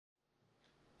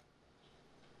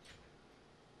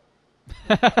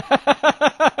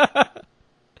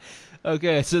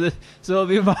Okay, so it'll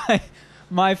be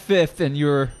my fifth, and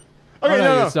you're. Okay,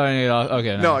 no. You're starting it off.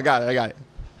 Okay, No, I got it.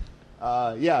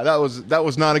 Yeah, that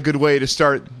was not a good way to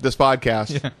start this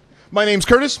podcast. Yeah. My name's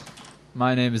Curtis.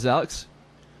 My name is Alex.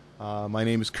 My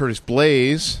name is Curtis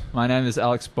Blaze. My name is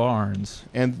Alex Barnes.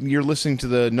 And you're listening to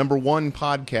the #1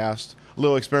 podcast, a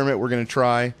little experiment we're going to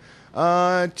try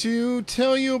to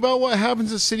tell you about what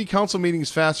happens at city council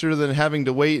meetings faster than having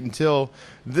to wait until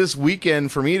this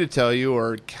weekend for me to tell you,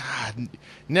 or God,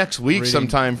 next week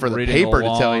sometime for the paper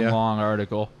to tell you. Long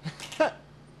article.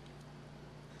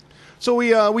 So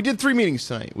we did 3 meetings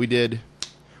tonight. We did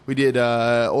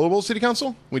Old City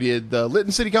Council, we did the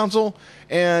Lytton City Council,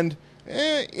 and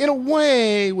in a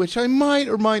way, which I might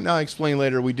or might not explain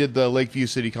later, we did the Lakeview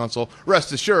City Council.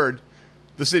 Rest assured,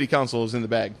 the City Council is in the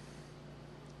bag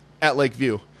at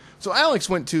Lakeview. So Alex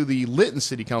went to the Lytton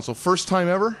City Council, first time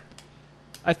ever?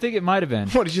 I think it might have been.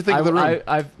 What did you think of the room?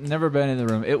 I've never been in the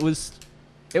room. It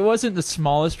wasn't the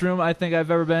smallest room I think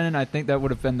I've ever been in. I think that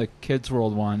would have been the Kids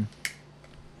World one.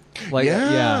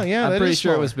 Yeah, I'm pretty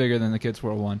sure smaller. it was bigger than the Kids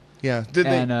World one. Yeah.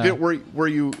 Were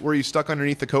you stuck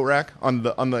underneath the coat rack on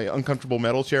the uncomfortable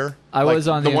metal chair? I was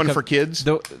on the one for kids.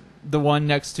 The one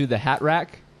next to the hat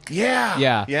rack.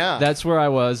 Yeah. That's where I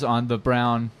was, on the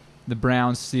brown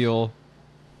steel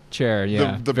chair.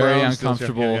 Yeah, the very brown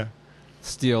uncomfortable steel chair,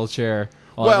 steel chair.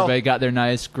 While everybody got their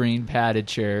nice green padded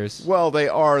chairs. Well, they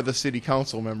are the city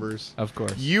council members, of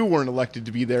course. You weren't elected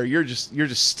to be there. You're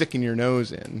just sticking your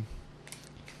nose in.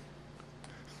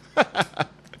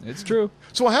 It's true.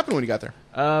 So what happened when you got there?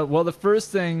 Well, the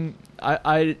first thing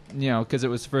I because it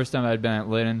was the first time I'd been at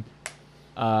Lytton,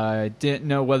 I didn't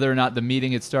know whether or not the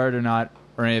meeting had started or not,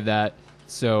 or any of that.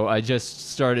 So I just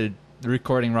started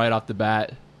recording right off the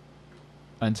bat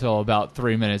until about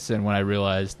 3 minutes in, when I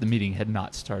realized the meeting had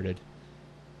not started.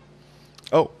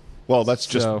 Oh, well, that's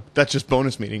just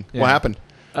bonus meeting. Yeah. What happened?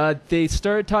 They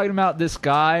started talking about this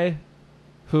guy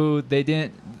who they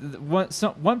didn't.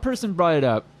 One person brought it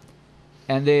up,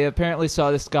 and they apparently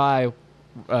saw this guy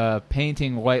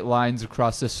painting white lines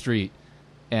across the street,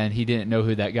 and he didn't know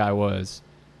who that guy was.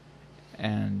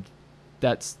 And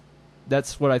that's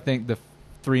what I think the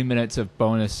 3 minutes of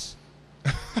bonus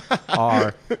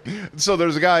are. So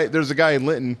there's a guy in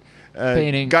Lytton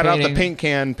painting out the paint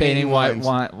can painting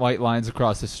white lines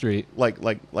across the street, like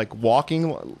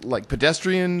walking, like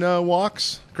pedestrian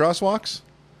crosswalks.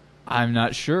 I'm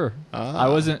not sure. I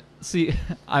wasn't. See,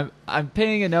 I'm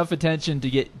paying enough attention to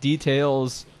get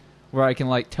details where I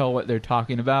can tell what they're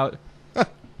talking about,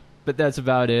 but that's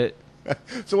about it.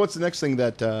 So what's the next thing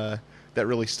that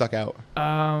really stuck out?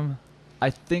 I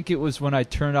think it was when I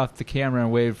turned off the camera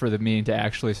and waited for the meeting to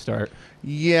actually start.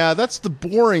 Yeah, that's the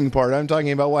boring part. I'm talking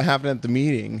about what happened at the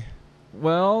meeting.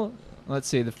 Well, let's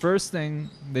see. The first thing,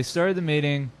 they started the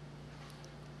meeting,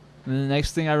 and the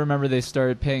next thing I remember, they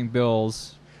started paying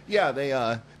bills. Yeah, they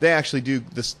actually do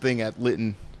this thing at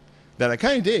Lytton that I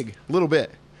kind of dig a little bit.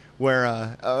 Where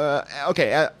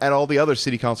at all the other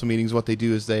city council meetings, what they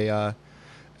do is they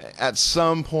at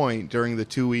some point during the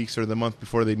 2 weeks or the month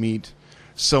before they meet,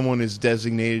 someone is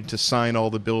designated to sign all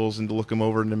the bills and to look them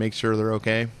over and to make sure they're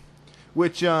okay,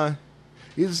 which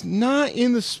is not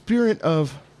in the spirit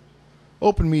of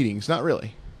open meetings. Not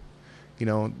really.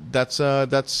 That's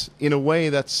in a way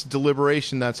that's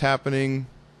deliberation that's happening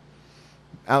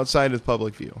outside of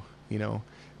public view.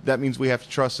 That means we have to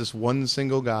trust this one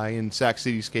single guy. In Sac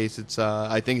City's case, it's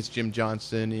I think it's Jim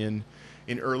Johnston.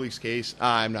 In Early's case,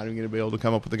 I'm not even going to be able to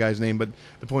come up with the guy's name, but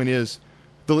the point is,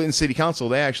 the Lytton City Council,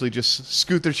 they actually just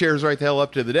scoot their chairs right the hell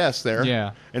up to the desk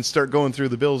there, and start going through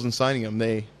the bills and signing them.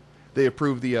 They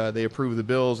approve the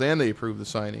bills and they approve the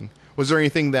signing. Was there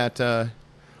anything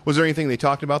they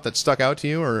talked about that stuck out to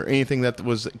you, or anything that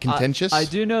was contentious? I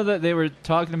do know that they were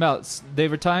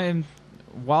talking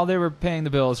while they were paying the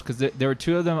bills, because there were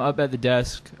 2 of them up at the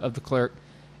desk of the clerk,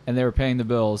 and they were paying the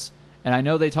bills. And I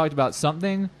know they talked about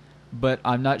something, but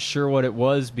I'm not sure what it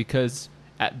was, because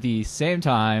at the same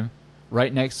time,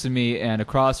 right next to me and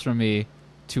across from me,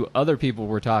 2 other people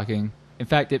were talking. In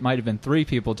fact, it might have been 3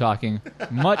 people talking,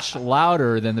 much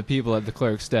louder than the people at the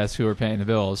clerk's desk who were paying the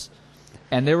bills.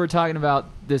 And they were talking about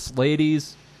this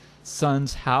lady's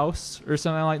son's house or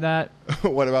something like that.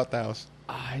 What about the house?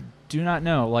 I do not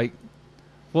know.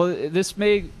 Well, this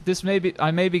may be.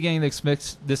 I may be getting this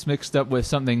mixed up with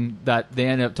something that they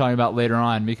ended up talking about later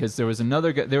on, because there was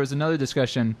another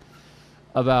discussion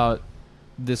about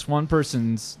this one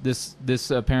person's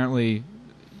this apparently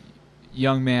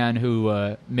young man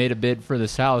who made a bid for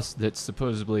this house that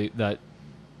supposedly that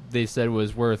they said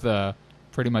was worth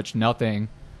pretty much nothing.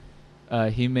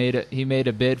 He made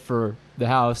a bid for the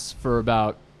house for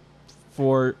about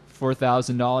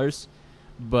 $4,000,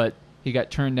 but he got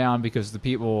turned down because the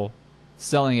people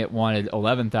selling it wanted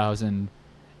 $11,000,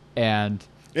 and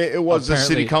It was the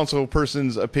city council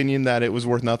person's opinion that it was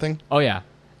worth nothing? Oh yeah.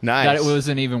 Nice. That it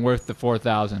wasn't even worth the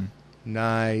 $4,000.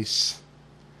 Nice.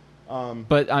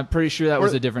 But I'm pretty sure that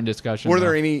was a different discussion. Were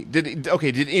there any? Did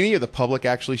any of the public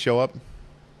actually show up?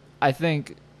 I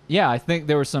think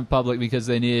there was some public because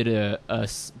they needed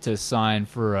to sign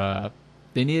for.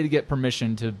 They needed to get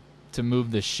permission to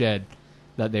move the shed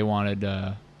that they wanted.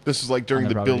 This is like during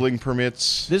the building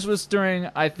permits. This was during,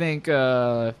 I think,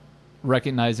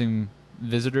 recognizing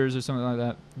visitors or something like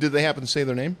that. Did they happen to say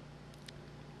their name?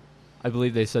 I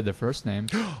believe they said their first name.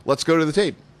 Let's go to the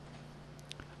tape.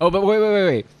 Oh, but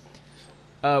wait.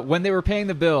 When they were paying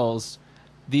the bills,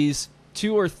 these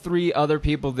 2 or 3 other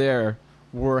people there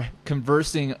were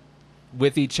conversing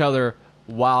with each other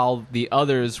while the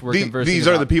others were conversing. These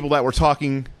are the people that were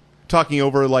talking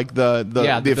over like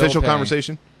the official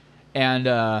conversation. And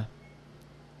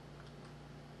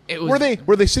it was,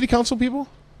 were they city council people?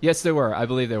 Yes, they were. I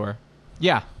believe they were.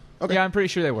 Yeah. Okay. Yeah, I'm pretty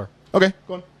sure they were. Okay,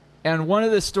 go on. And one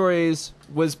of the stories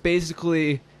was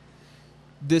basically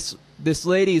this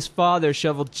lady's father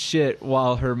shoveled shit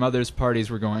while her mother's parties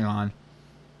were going on.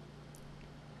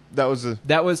 That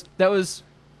was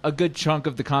a good chunk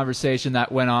of the conversation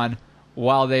that went on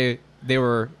while they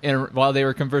were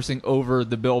conversing over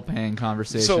the bill paying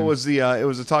conversation. So it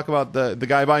was a talk about the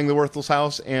guy buying the worthless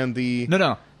house and the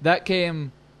No, that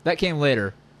came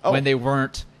later when they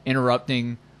weren't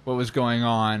interrupting what was going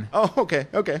on. Oh, okay.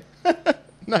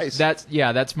 Nice.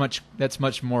 That's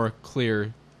much more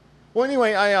clear. Well,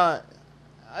 anyway,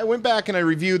 I went back and I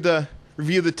reviewed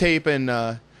the tape, and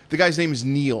the guy's name is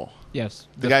Neil. Yes,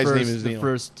 the guy's name is Neil. The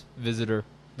first visitor.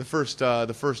 The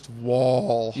first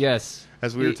wall. Yes,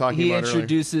 as we were talking about earlier. He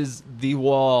introduces the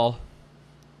wall,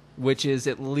 which is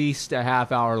at least a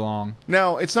half hour long.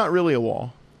 Now, it's not really a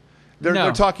wall.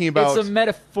 They're talking about it's a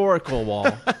metaphorical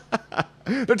wall.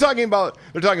 They're talking about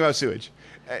sewage,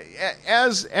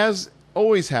 as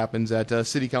always happens at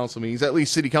city council meetings. At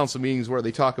least city council meetings where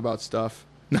they talk about stuff.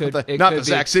 Not the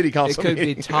Sac City Council. It could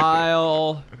be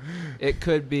tile. It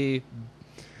could be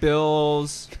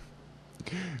bills.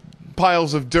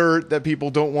 Piles of dirt that people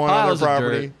don't want on their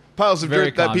property. Piles of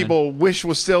dirt that people wish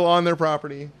was still on their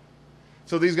property.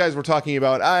 So these guys were talking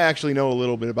about. I actually know a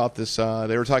little bit about this.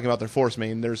 They were talking about their force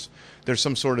main. There's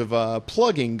some sort of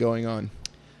plugging going on.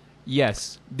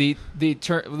 Yes, they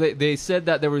said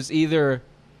that there was either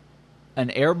an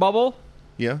air bubble,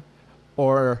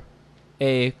 or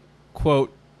a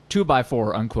quote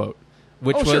 2x4 unquote,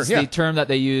 which was the term that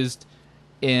they used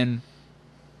in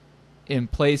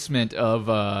placement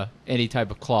of any type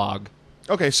of clog.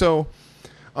 Okay, so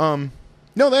no,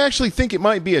 they actually think it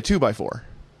might be a 2x4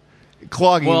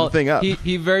 clogging the thing up.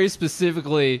 He very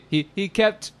specifically he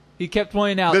kept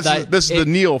pointing out this is the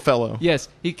Neil fellow. Yes,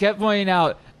 he kept pointing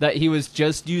out that he was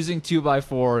just using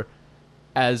 2x4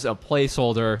 as a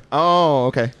placeholder. Oh,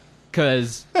 okay.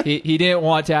 Because he didn't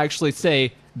want to actually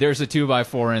say there's a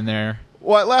 2x4 in there.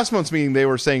 Well, at last month's meeting, they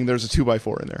were saying there's a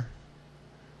 2x4 in there.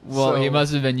 Well, he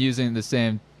must have been using the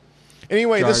same.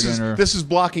 Anyway, this is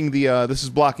blocking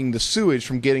the sewage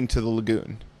from getting to the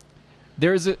lagoon.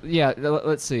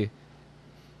 Let's see.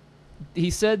 He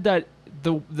said that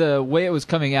the way it was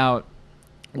coming out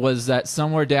was that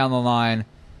somewhere down the line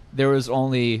there was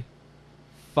only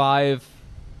 5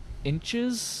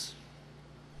 inches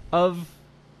of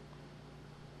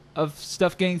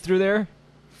stuff getting through there.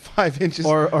 5 inches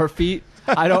or feet.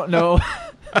 I don't know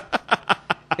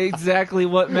exactly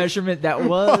what measurement that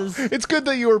was. Well, it's good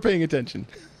that you were paying attention.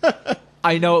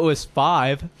 I know it was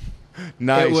 5.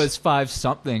 Nice. It was 5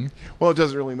 something. Well, it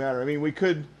doesn't really matter. I mean, we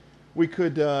could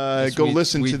go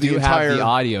listen to the entire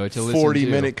audio to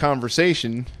 40-minute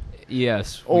conversation.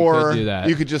 Yes, we could do that.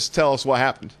 You could just tell us what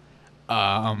happened.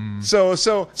 So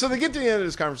they get to the end of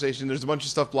this conversation. There's a bunch of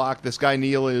stuff blocked. This guy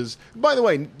Neil is. By the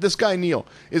way, this guy Neil,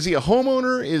 is he a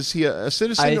homeowner? Is he a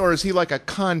citizen, or is he like a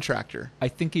contractor? I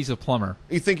think he's a plumber.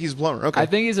 You think he's a plumber? Okay. I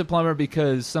think he's a plumber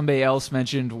because somebody else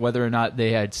mentioned whether or not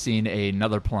they had seen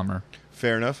another plumber.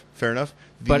 Fair enough.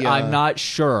 But I'm not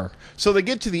sure. So they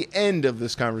get to the end of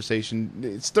this conversation.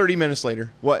 It's 30 minutes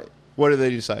later. What do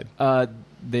they decide?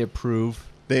 They approve.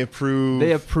 They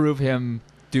approve him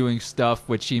doing stuff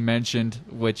which he mentioned,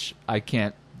 which I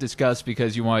can't discuss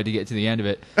because you wanted to get to the end of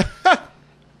it.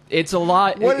 It's a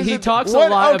lot. He talks a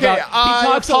lot about.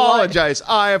 I apologize.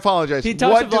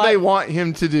 What do they want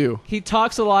him to do? He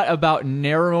talks a lot about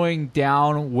narrowing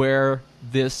down where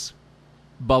this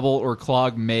bubble or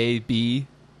clog may be,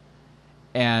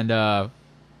 and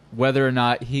whether or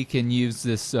not he can use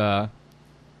this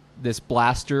this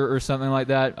blaster or something like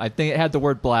that. I think it had the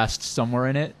word blast somewhere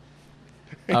in it,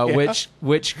 Yeah.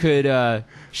 which could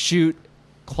shoot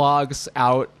clogs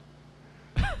out.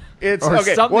 It's or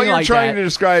okay. something What you're like trying that to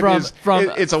describe from- is from-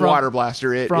 it's a from- water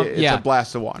blaster. It's yeah. a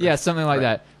blast of water. Yeah, something like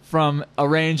that. From a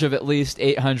range of at least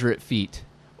 800 feet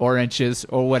or inches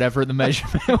or whatever the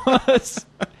measurement was.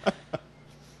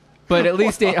 But at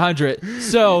least 800.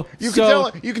 So You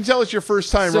can tell it's your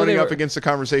first time So running they up were- against a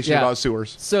conversation yeah. about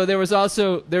sewers. So there was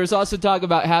also talk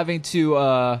about having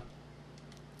to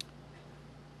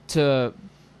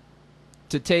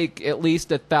take at least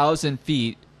 1,000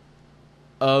 feet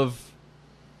of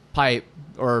pipe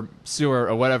or sewer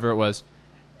or whatever it was,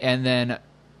 and then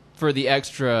for the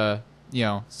extra,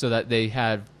 so that they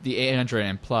had the 800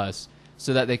 and plus,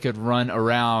 so that they could run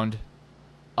around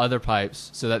other pipes,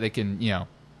 so that they can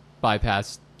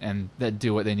bypass and then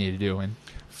do what they need to do. And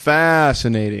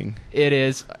Fascinating. it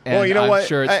is. And Well, you know I'm what?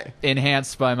 sure it's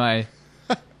enhanced by my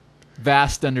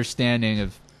vast understanding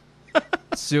of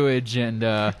sewage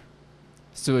and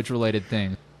sewage-related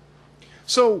things.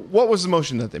 So, what was the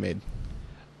motion that they made?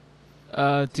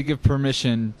 To give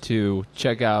permission to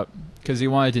check out, because he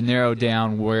wanted to narrow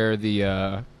down where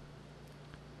the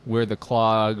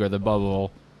clog or the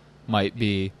bubble might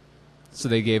be, so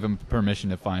they gave him permission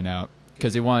to find out.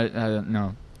 Because he wanted, I don't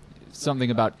know, something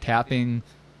about tapping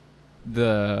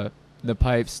the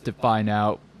pipes to find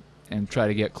out and try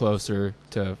to get closer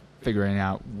to figuring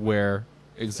out where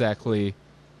exactly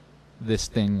this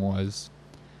thing was.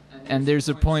 And there's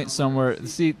a point somewhere.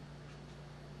 See,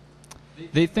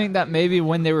 they think that maybe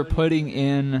when they were putting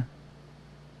in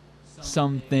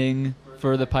something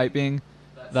for the piping,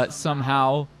 that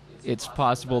somehow it's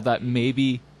possible that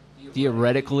maybe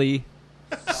theoretically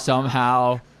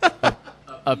somehow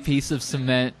a piece of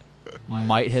cement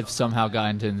might have somehow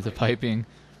gotten into the piping,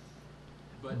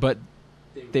 but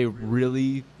they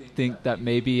really think that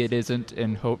maybe it isn't,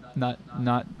 and hope not.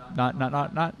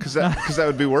 Because that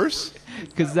would be worse.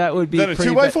 Because that would be Is that a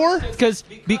pretty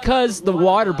 2x4? Because the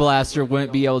water blaster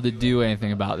wouldn't be able to do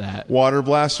anything about that. Water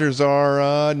blasters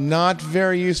are not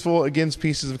very useful against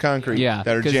pieces of concrete Yeah,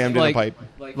 that are 'cause jammed in a pipe.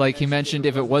 Like he mentioned,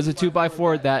 if it was a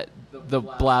 2x4, that the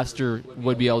blaster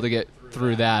would be able to get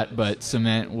through that, but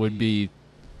cement would be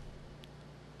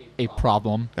a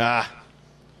problem. Ah,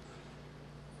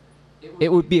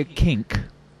 It would be a kink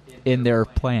in their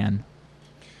plan.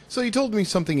 so you told me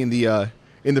something in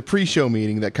the pre-show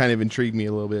meeting that kind of intrigued me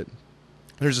a little bit.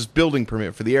 There's this building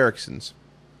permit for the Ericksons.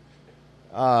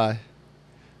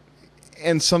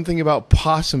 And something about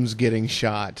possums getting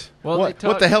shot. Well, what they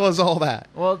talk- the hell is all that?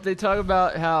 Well, they talk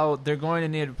about how they're going to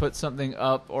need to put something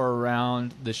up or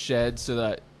around the shed so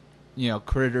that,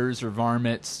 critters or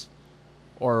varmints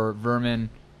or vermin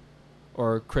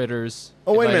or critters.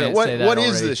 Oh, wait a if I minute. didn't say that What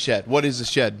is already. the shed? What is the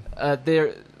shed?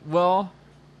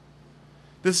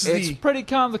 This is It's pretty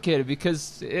complicated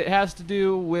because it has to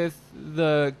do with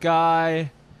the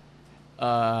guy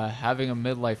having a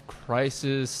midlife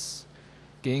crisis,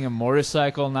 getting a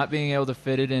motorcycle, not being able to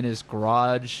fit it in his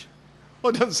garage.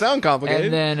 Well, it doesn't sound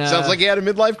complicated. And then, sounds like he had a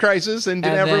midlife crisis and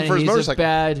didn't have room for his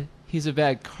motorcycle. He's a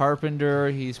bad carpenter.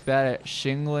 He's bad at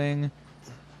shingling.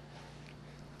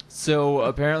 So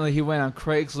apparently he went on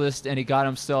Craigslist and he got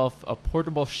himself a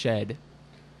portable shed.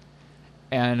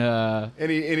 And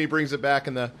he brings it back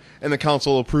and the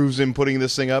council approves him putting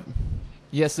this thing up.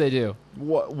 yes, they do.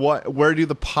 Where do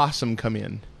the possum come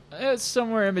in? It's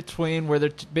somewhere in between where they're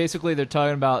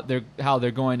talking about how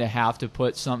they're going to have to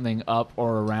put something up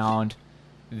or around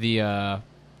the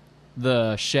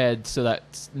shed so that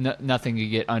nothing can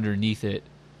get underneath it.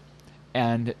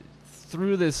 And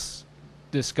through this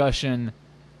discussion,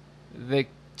 they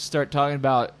start talking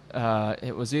about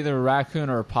it was either a raccoon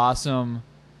or a possum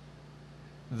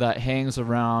that hangs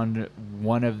around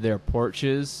one of their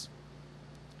porches,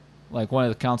 like one of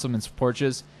the councilman's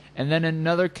porches. And then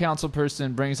another council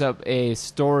person brings up a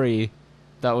story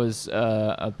that was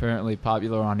apparently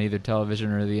popular on either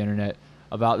television or the internet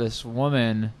about this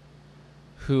woman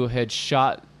who had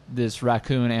shot this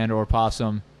raccoon and or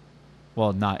possum,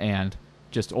 well, not and,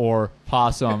 just or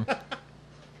possum,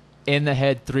 in the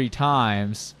head 3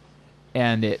 times,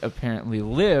 and it apparently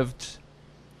lived.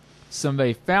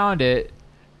 Somebody found it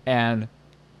and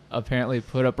apparently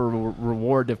put up a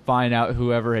reward to find out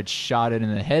whoever had shot it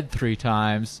in the head 3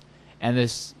 times, and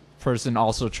this person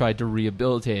also tried to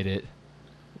rehabilitate it.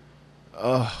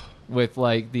 Ugh. With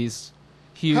like these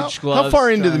huge gloves. How far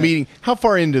into the meeting? How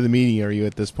far into the meeting are you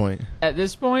at this point? At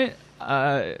this point,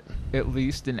 at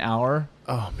least an hour.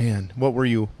 Oh man, what were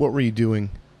you doing?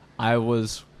 I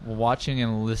was watching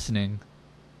and listening.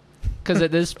 Because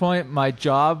at this point, my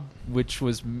job, which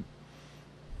was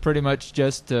pretty much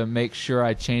just to make sure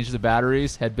I changed the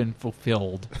batteries, had been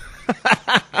fulfilled.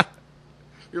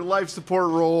 Your life support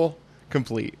role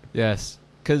complete. Yes,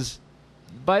 because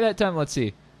by that time, let's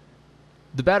see,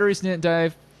 the batteries didn't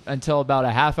die until about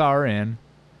a half hour in,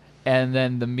 and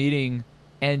then the meeting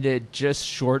ended just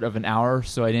short of an hour,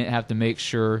 so I didn't have to make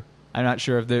sure. I'm not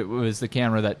sure if it was the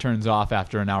camera that turns off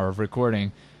after an hour of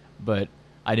recording, but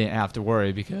I didn't have to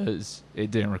worry because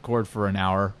it didn't record for an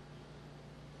hour.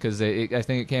 Because I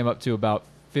think it came up to about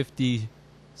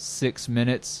 56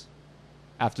 minutes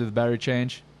after the battery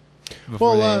change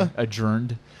before they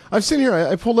adjourned. I've seen here,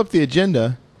 I pulled up the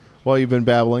agenda while you've been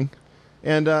babbling,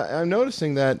 and I'm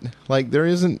noticing that there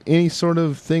isn't any sort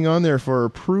of thing on there for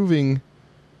approving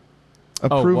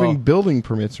building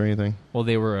permits or anything. Well,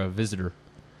 they were a visitor.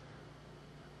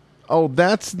 Oh,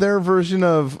 that's their version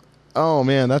of. Oh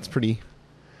man, that's pretty.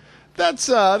 That's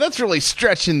really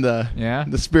stretching the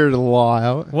spirit of the law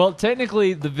out. Well,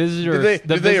 technically, the visitor. Did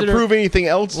they approve anything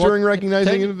else during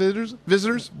recognizing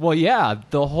visitors? Well, yeah,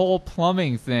 the whole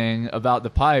plumbing thing about the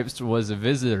pipes was a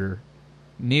visitor.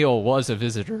 Neil was a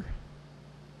visitor.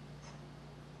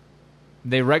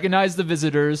 They recognized the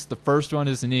visitors. The first one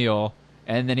is Neil.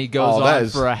 And then he goes on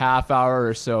for a half hour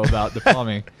or so about the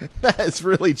plumbing. That's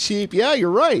really cheap. Yeah, you're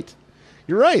right.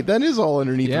 You're right. That is all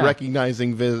underneath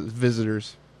recognizing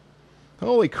visitors.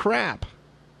 Holy crap.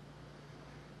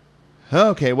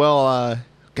 Okay, well,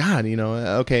 God,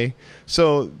 okay.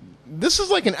 So this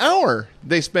is like an hour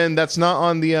they spend that's not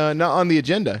on the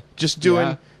agenda.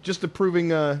 Just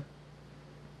approving,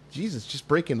 Jesus, just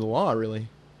breaking the law, really.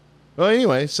 Well,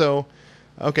 anyway, so...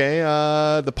 Okay,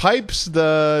 the pipes,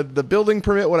 the building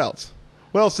permit, what else?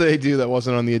 What else did they do that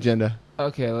wasn't on the agenda?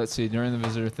 Okay, let's see. During the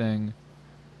visitor thing.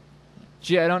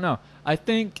 Gee, I don't know. I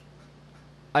think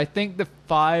the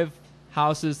 5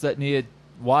 houses that needed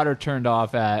water turned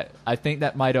off I think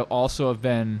that might have also have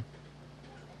been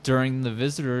during the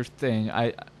visitor thing.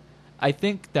 I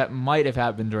think that might have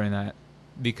happened during that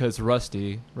because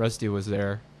Rusty was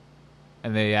there.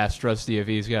 And they asked Rusty if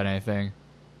he's got anything.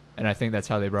 And I think that's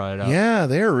how they brought it up. Yeah,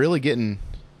 they're really getting...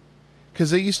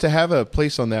 Because they used to have a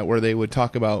place on that where they would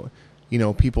talk about,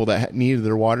 people that needed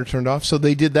their water turned off. So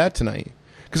they did that tonight.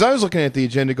 Because I was looking at the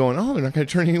agenda going, oh, they're not going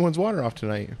to turn anyone's water off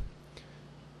tonight.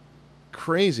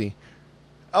 Crazy.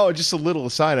 Oh, just a little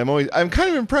aside. I'm kind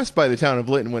of impressed by the town of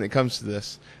Lytton when it comes to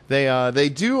this. They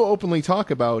do openly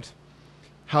talk about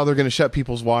how they're going to shut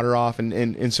people's water off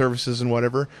and services and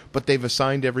whatever. But they've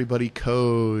assigned everybody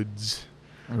codes.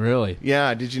 Really?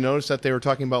 Yeah. Did you notice that they were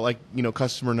talking about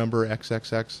customer number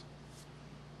XXX?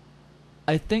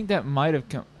 I think that might have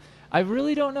come. I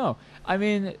really don't know. I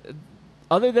mean,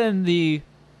 other than the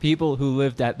people who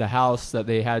lived at the house that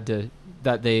they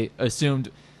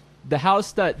assumed they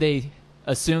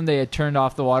had turned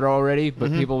off the water already,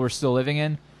 but people were still living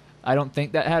in. I don't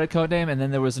think that had a code name. And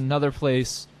then there was another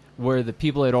place where the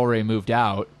people had already moved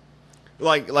out.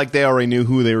 Like they already knew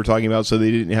who they were talking about, so they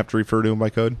didn't have to refer to them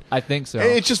by code. I think so.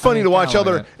 It's just funny to watch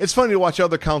It's funny to watch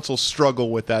other councils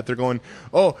struggle with that. They're going,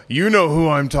 "Oh, you know who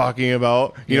I'm talking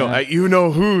about. You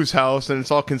know whose house," and it's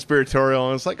all conspiratorial.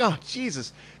 And it's like, "Oh,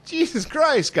 Jesus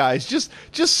Christ, guys! Just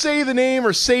say the name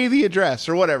or say the address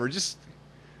or whatever."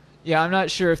 Yeah, I'm not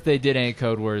sure if they did any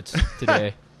code words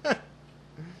today.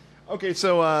 Okay,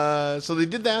 so they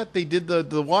did that. They did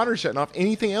the water shutting off.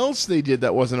 Anything else they did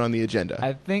that wasn't on the agenda?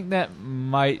 I think that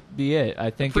might be it. I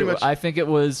think it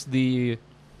was the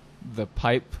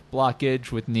pipe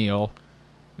blockage with Neil,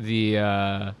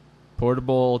 the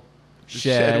portable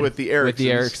shed with the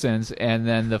Ericksons, and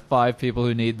then the 5 people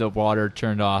who need the water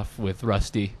turned off with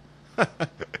Rusty.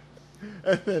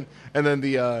 and then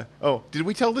the did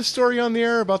we tell this story on the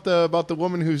air about the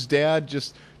woman whose dad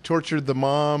just tortured the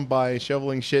mom by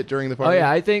shoveling shit during the party? Oh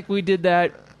yeah, I think we did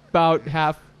that about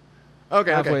halfway.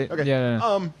 Okay.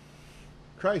 Yeah.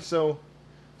 Christ, so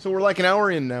we're like an hour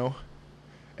in now,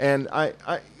 and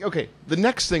okay. The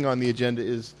next thing on the agenda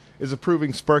is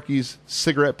approving Sparky's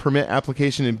cigarette permit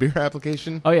application and beer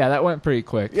application. Oh yeah, that went pretty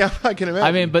quick. Yeah, I can imagine.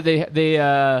 I mean, but they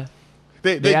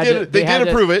did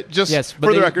approve it. Just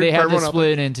for the record, they had to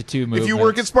split it into 2 movements. If you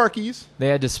work at Sparky's, they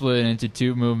had to split it into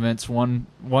 2 movements. One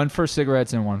for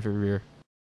cigarettes and one for beer.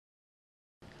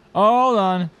 Oh, hold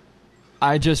on,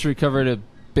 I just recovered a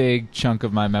big chunk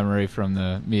of my memory from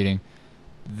the meeting.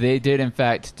 They did, in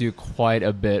fact, do quite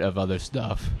a bit of other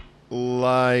stuff.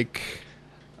 Like,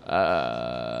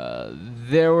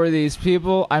 there were these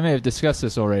people. I may have discussed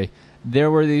this already.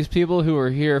 There were these people who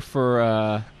were here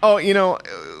for.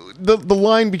 The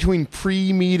line between pre-show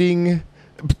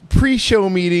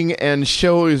meeting and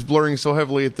show is blurring so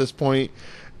heavily at this point.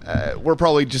 we're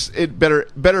probably just better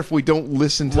if we don't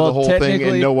listen to the whole thing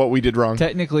and know what we did wrong.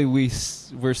 Technically,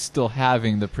 we're still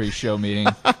having the pre-show meeting,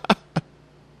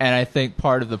 and I think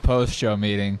part of the post-show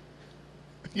meeting.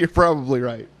 You're probably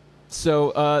right.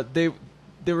 So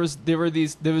there was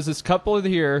this couple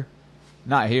here,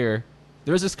 not here.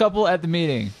 There was this couple at the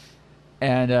meeting,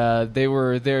 and they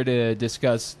were there to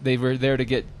discuss. They were there to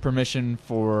get permission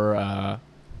for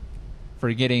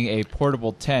getting a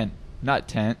portable tent, not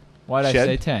tent. Why did I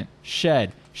say tent?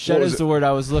 Shed. Shed is the word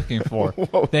I was looking for.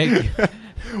 Thank you.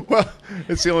 Well,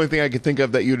 it's the only thing I could think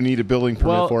of that you'd need a building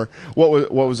permit for.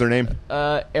 What was their name?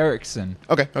 Erickson.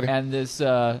 Okay. And this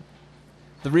the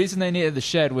reason they needed the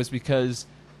shed was because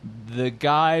the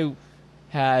guy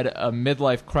had a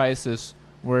midlife crisis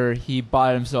where he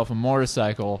bought himself a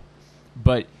motorcycle,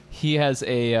 but he has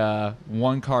a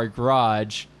one-car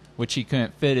garage which he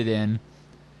couldn't fit it in,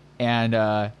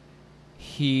 and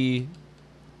he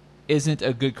isn't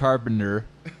a good carpenter.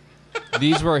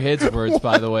 These were his words,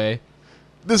 by the way.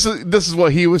 This is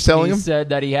what he was telling him? He said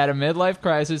that he had a midlife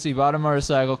crisis, he bought a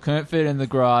motorcycle, couldn't fit in the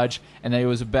garage, and that he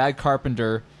was a bad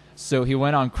carpenter, so he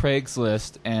went on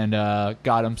Craigslist and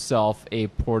got himself a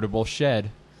portable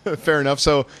shed. Fair enough.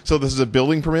 So this is a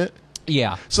building permit?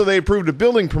 Yeah. So they approved a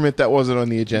building permit that wasn't on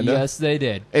the agenda? Yes, they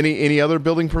did. Any other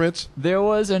building permits? There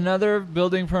was another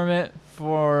building permit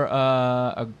for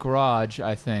a garage,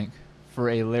 I think, for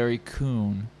a Larry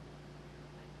Kuhn.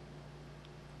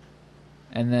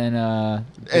 And then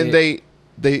they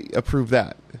approved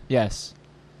that. Yes.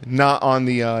 Not on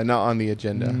the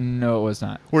agenda. No, it was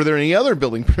not. Were there any other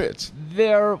building permits?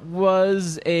 There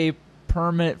was a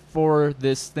permit for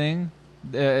this thing.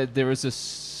 There was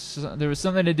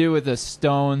something to do with a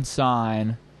stone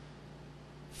sign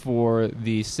for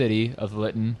the city of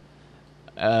Lytton.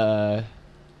 Oh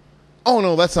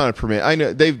no, that's not a permit. I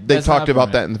know they've talked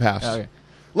about that in the past. Okay.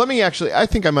 Let me actually. I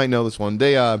think I might know this one.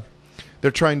 They're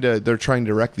trying to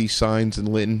erect these signs in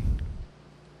Lytton.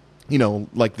 You know,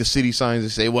 like the city signs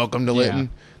that say "Welcome to Lytton,"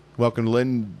 "Welcome to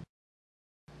Lytton."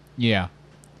 Yeah.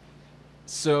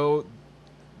 So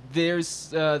there's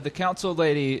the council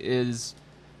lady is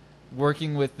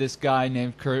working with this guy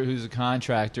named Kurt, who's a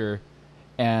contractor,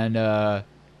 and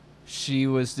she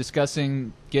was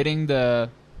discussing getting the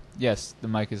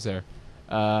mic is there.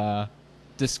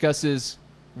 Discusses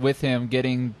with him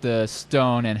getting the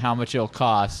stone and how much it'll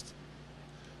cost,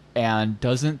 and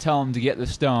doesn't tell him to get the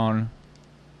stone,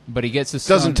 but he gets the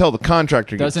stone. Doesn't tell the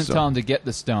contractor. Doesn't tell him to get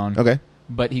the stone. Okay.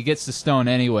 But he gets the stone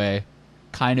anyway,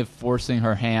 kind of forcing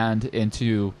her hand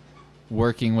into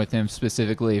working with him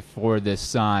specifically for this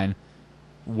sign,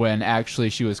 when actually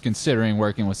she was considering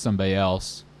working with somebody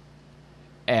else.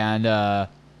 And the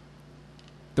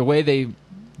way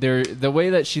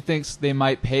that she thinks they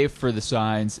might pay for the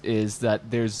signs is that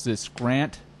there's this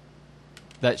grant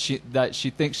that she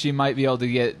thinks she might be able to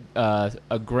get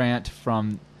a grant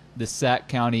from the Sac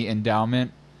County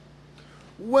Endowment.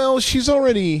 Well, she's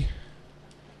already.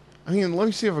 I mean, let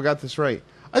me see if I got this right.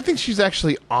 I think she's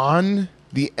actually on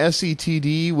the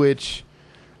SETD, which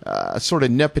sort of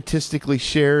nepotistically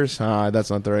shares. That's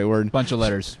not the right word. Bunch of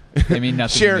letters. They mean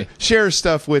nothing. to me. Shares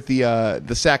stuff with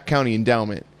the Sac County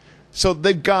Endowment. So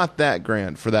they've got that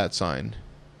grant for that sign.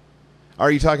 Are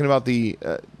you talking about the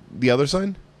other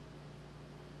sign?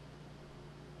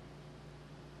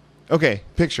 Okay,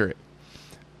 picture it.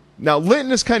 Now,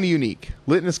 Lytton is kind of unique.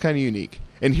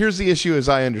 And here's the issue as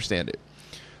I understand it.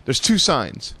 There's two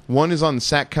signs. One is on the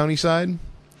Sac County side.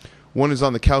 One is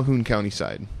on the Calhoun County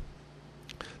side.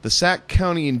 The Sac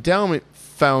County Endowment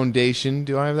Foundation,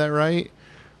 do I have that right,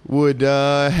 would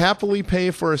happily pay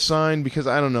for a sign because,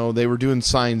 I don't know, they were doing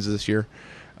signs this year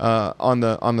on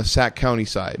the Sac County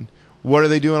side. What are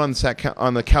they doing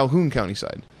on the Calhoun County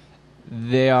side?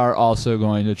 They are also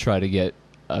going to try to get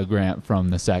a grant from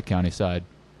the Sac County side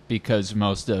because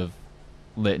most of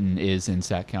Lytton is in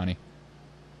Sac County.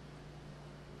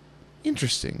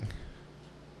 Interesting.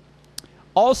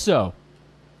 Also,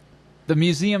 the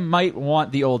museum might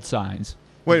want the old signs.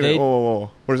 Wait,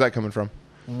 whoa. Where's that coming from?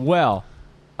 Well,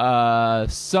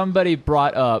 somebody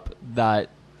brought up that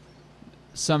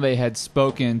somebody had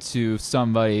spoken to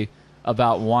somebody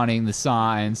about wanting the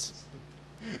signs.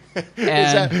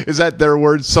 Is that their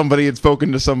words? Somebody had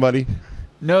spoken to somebody?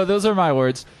 No, those are my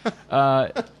words.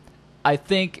 I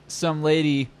think some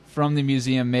lady from the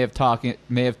museum may have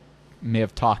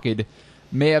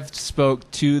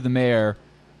spoke to the mayor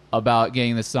about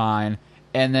getting the sign,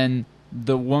 and then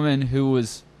the woman who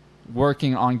was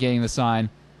working on getting the sign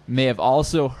may have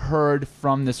also heard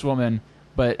from this woman,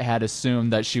 but had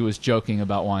assumed that she was joking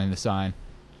about wanting the sign.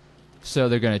 So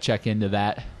they're going to check into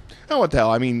that. Oh, what the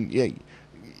hell? I mean, yeah,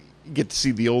 get to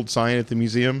see the old sign at the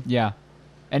museum. Yeah.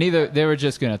 And either they were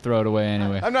just going to throw it away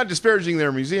anyway. I'm not disparaging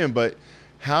their museum, but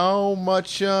how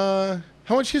much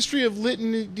history of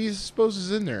Lytton do you suppose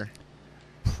is in there?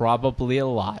 Probably a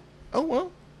lot. Oh,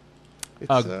 well.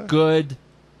 A good,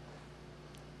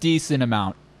 decent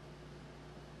amount.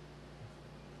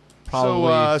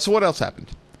 Probably. So what else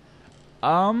happened?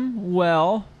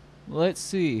 Well, let's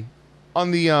see.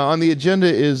 On the agenda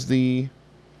is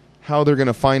how they're going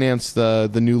to finance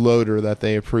the new loader that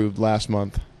they approved last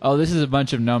month. Oh, this is a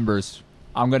bunch of numbers.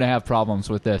 I'm going to have problems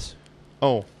with this.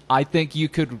 Oh. I think you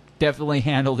could definitely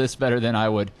handle this better than I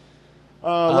would.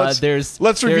 Let's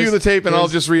review the tape, and I'll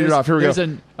just read it off. Here we go.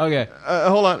 Okay.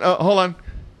 Hold on.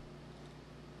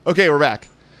 Okay, we're back.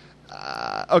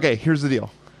 Okay, here's the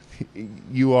deal.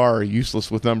 You are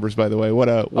useless with numbers, by the way. What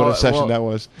a session that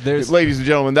was. Ladies and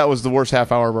gentlemen, that was the worst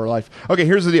half hour of our life. Okay,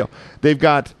 here's the deal. They've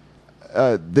got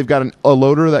a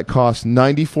loader that costs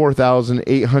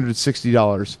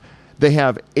 $94,860. They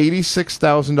have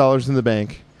 $86,000 in the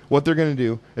bank. What they're going to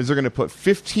do is they're going to put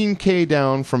 $15K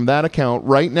down from that account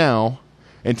right now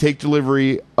and take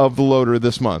delivery of the loader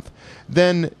this month.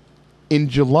 Then in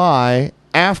July,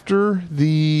 after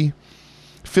the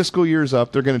fiscal year's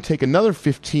up, they're going to take another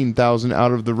 $15,000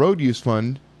 out of the road use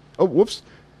fund. Oh, whoops.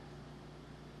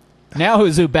 Now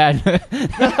who's who bad? No,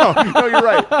 you're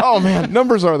right. Oh, man,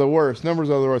 numbers are the worst.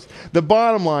 The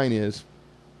bottom line is,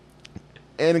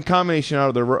 and a combination out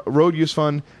of the road use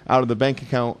fund, out of the bank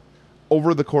account,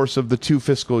 over the course of the 2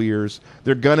 fiscal years,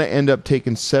 they're going to end up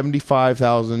taking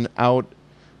 $75,000 out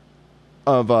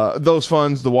of those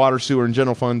funds, the water, sewer, and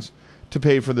general funds, to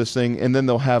pay for this thing, and then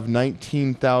they'll have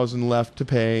 $19,000 left to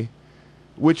pay,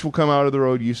 which will come out of the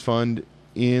road use fund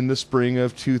in the spring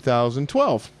of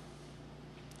 2012.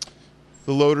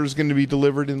 The loader is going to be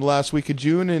delivered in the last week of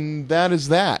June, and that is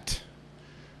that.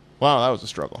 Wow, that was a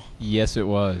struggle. Yes, it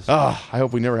was. I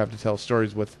hope we never have to tell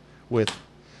stories with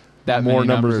that more many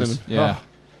numbers in them. Yeah.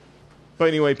 But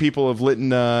anyway, people of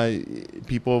Lytton,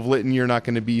 you're not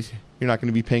going to be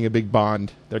paying a big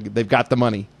bond. They've got the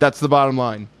money. That's the bottom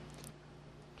line.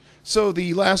 So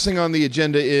the last thing on the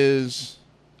agenda is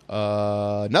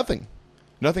nothing.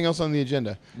 Nothing else on the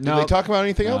agenda. Did they talk about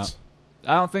anything else?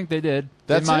 I don't think they did.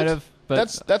 That's they might it? have.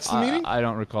 But that's the meeting? I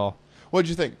don't recall. What did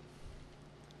you think?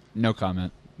 No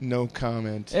comment. No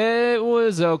comment. It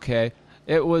was okay.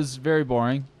 It was very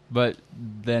boring, but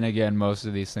then again, most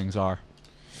of these things are.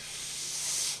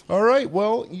 All right.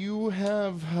 Well, you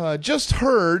have just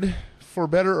heard, for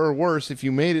better or worse, if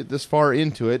you made it this far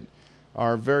into it,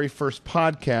 our very first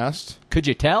podcast. Could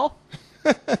you tell?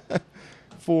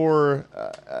 For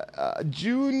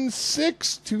June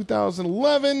 6,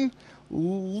 2011,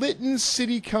 Lytton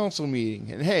City Council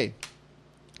meeting. And hey,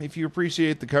 if you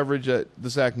appreciate the coverage that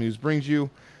the SAC News brings you,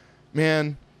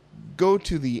 man, go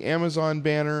to the Amazon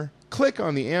banner, click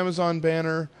on the Amazon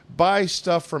banner, buy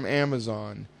stuff from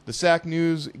Amazon. The SAC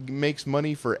News makes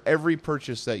money for every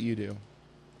purchase that you do.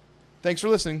 Thanks for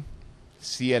listening.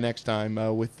 See you next time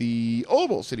with the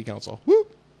Oval City Council. Woo!